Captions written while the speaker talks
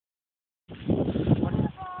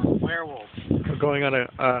werewolf. We're going on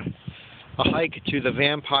a hike to the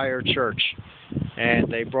vampire church,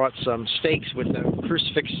 and they brought some stakes with the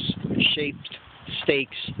crucifix-shaped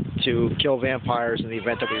stakes to kill vampires in the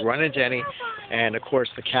event that we run into any. And of course,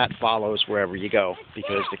 the cat follows wherever you go,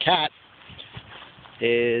 because the cat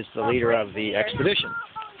is the leader of the expedition.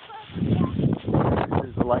 This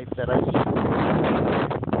is the life that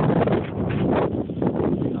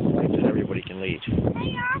everybody can lead.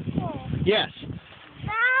 Hey, Apple. Yes.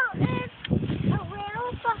 Now is a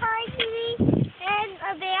werewolf behind me and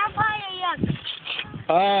a vampire. Yes.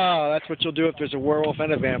 Oh, that's what you'll do if there's a werewolf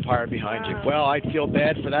and a vampire behind you. Well, I'd feel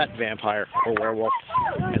bad for that vampire or werewolf,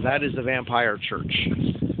 and that is the vampire church.